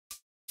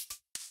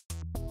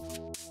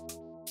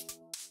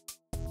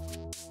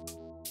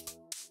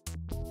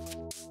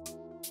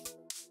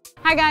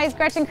Hi guys,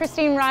 Gretchen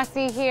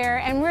Rossi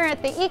here, and we're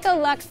at the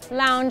EcoLuxe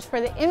Lounge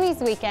for the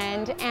Emmys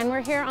weekend, and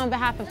we're here on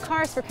behalf of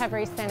Carus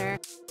Recovery Center.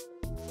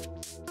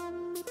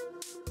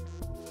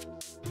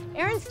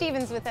 Aaron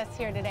Steven's with us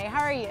here today.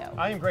 How are you?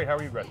 I am great. How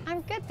are you, Gretchen?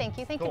 I'm good, thank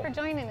you. Thank Cool. you for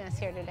joining us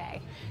here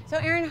today. So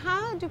Aaron,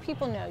 how do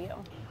people know you?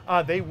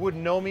 They would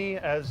know me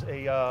as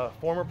a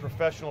former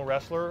professional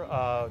wrestler,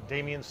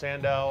 Damien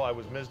Sandow. I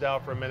was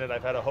Mizdow for a minute.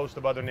 I've had a host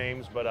of other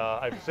names, but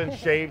I've since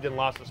shaved and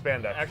lost the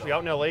spandex. Actually,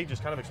 out in LA,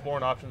 just kind of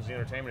exploring options in the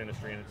entertainment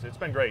industry, and it's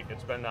been great.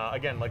 It's been,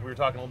 again, like we were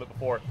talking a little bit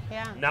before,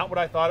 not what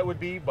I thought it would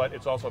be, but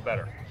it's also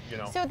better, you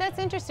know. So that's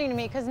interesting to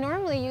me, because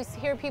normally you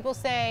hear people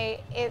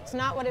say it's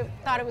not what it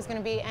thought it was going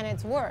to be, and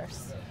it's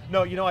worse.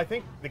 No, you know, I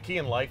think the key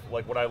in life,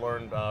 like what I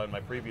learned in my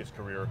previous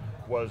career,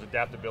 was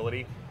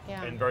adaptability.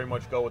 Yeah. And very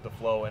much go with the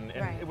flow. And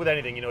Right. with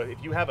anything, you know,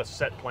 if you have a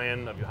set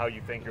plan of how you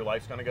think your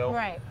life's going to go,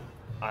 Right.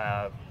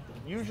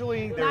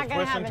 Usually Not there's gonna twists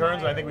and happen turns,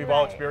 and I right. think we've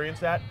all Right.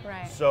 experienced that.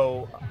 Right.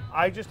 So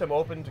I just am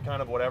open to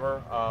kind of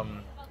whatever,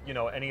 you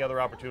know, any other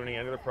opportunity,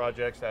 any other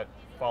projects that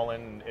fall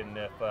in, and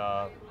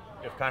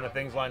if kind of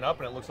things line up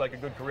and it looks like a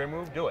good career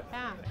move, do it.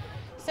 Yeah.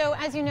 So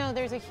as you know,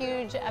 there's a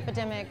huge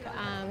epidemic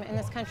in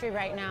this country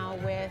right now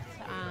with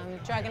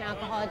drug and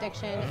alcohol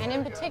addiction, and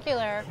in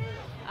particular,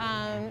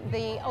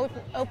 the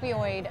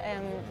opioid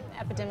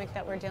epidemic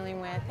that we're dealing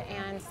with.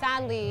 And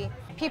sadly,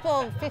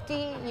 people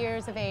 50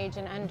 years of age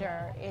and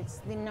under, it's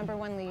the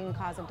 #1 leading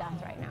cause of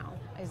death right now,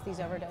 is these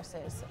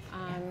overdoses.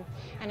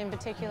 And in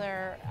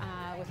particular,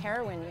 with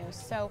heroin use.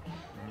 So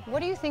what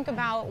do you think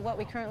about what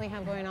we currently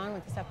have going on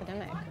with this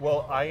epidemic?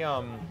 Well,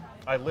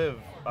 I live,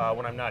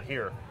 when I'm not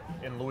here,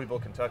 in Louisville,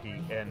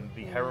 Kentucky, and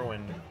the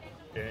heroin,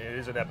 it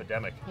is an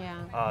epidemic.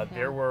 Yeah.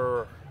 There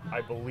were,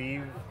 I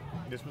believe,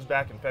 this was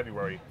back in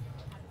February,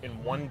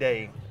 in one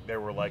day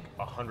there were like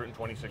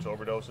 126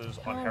 overdoses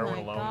on heroin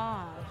alone.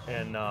 Gosh.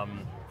 And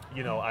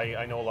you know,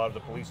 I know a lot of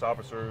the police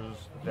officers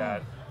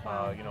that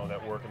you know,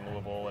 that work in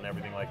Louisville and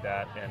everything like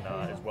that, and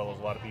as well as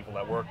a lot of people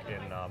that work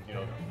in you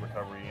know,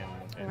 recovery and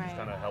Right. just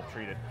kind of help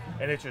treat it.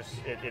 And it's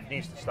just, it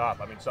needs to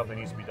stop. I mean, something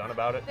needs to be done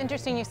about it.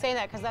 Interesting you say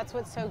that, because that's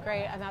what's so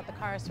great about the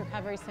Carus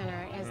Recovery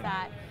Center is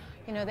that,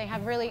 you know, they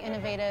have really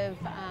innovative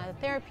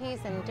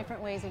therapies and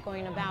different ways of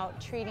going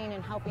about treating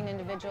and helping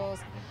individuals.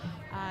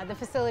 The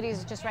facility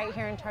is just right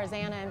here in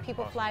Tarzana, and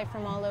people fly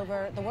from all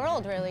over the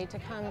world really to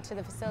come to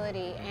the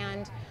facility,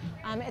 and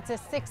it's a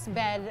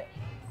 6-bed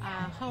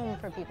home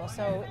for people.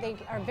 So they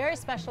are very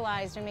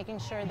specialized in making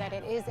sure that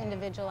it is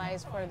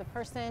individualized for the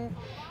person,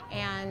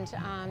 and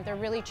they're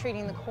really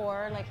treating the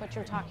core, like what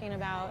you're talking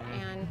about,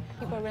 and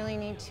people really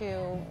need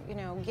to, you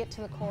know, get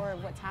to the core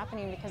of what's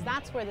happening, because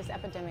that's where this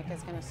epidemic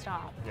is going to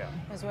stop. Yeah.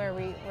 Is where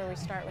we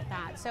start with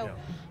that. So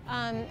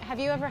have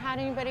you ever had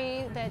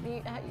anybody that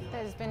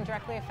has been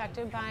directly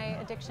affected by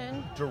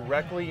addiction?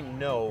 Directly,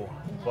 no,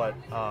 but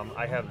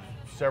I have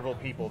several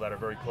people that are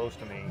very close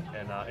to me,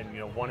 and you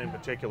know, one in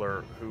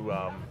particular who,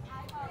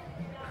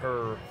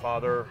 her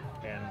father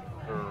and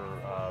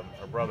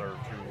her brother,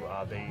 too,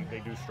 they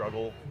do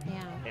struggle.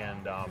 Yeah.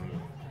 And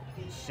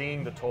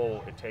seeing the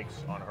toll it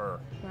takes on her,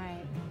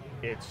 Right.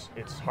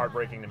 it's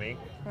heartbreaking to me.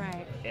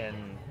 Right.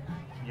 And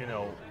you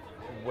know,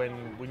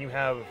 when you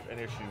have an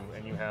issue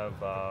and you have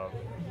a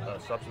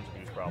substance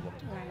abuse problem,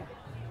 Right.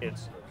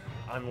 it's,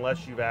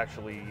 unless you've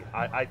actually,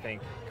 I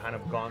think, kind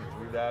of gone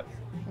through that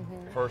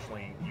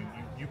personally,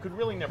 you could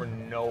really never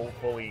know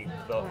fully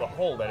the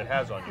hold that it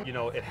has on you. You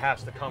know, it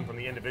has to come from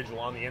the individual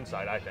on the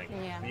inside, I think.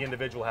 Yeah. The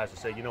individual has to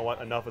say, you know what,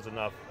 enough is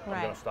enough, I'm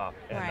Right. going to stop.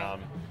 And, Right.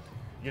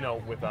 you know,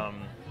 with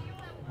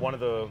one of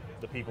the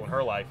people in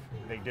her life,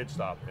 they did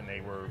stop, and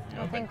they were, you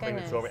know, thank clean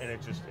and sober,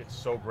 goodness. and it's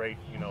so great,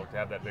 you know, to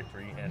have that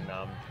victory. And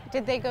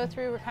Did they go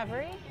through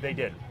recovery? they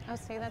did. Oh,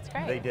 see, that's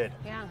great. They did.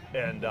 Yeah.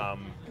 And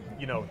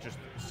you know, just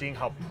seeing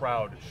how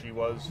proud she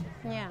was.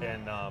 Yeah.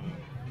 And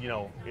you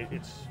know,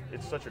 it's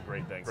such a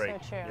great thing. So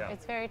Great. true. Yeah.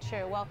 It's very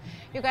true. Well,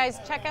 you guys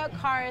check out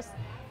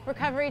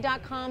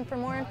carusrecovery.com for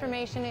more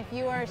information if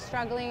you are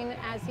struggling,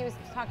 as he was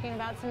talking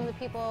about some of the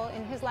people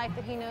in his life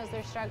that he knows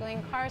they're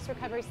struggling. Carus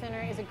Recovery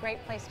Center is a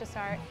great place to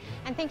start.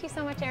 And thank you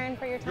so much, Aaron,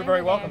 for your time. You're very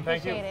today. welcome. I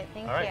Thank you. appreciate it.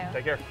 Thank All right. you.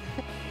 Take care.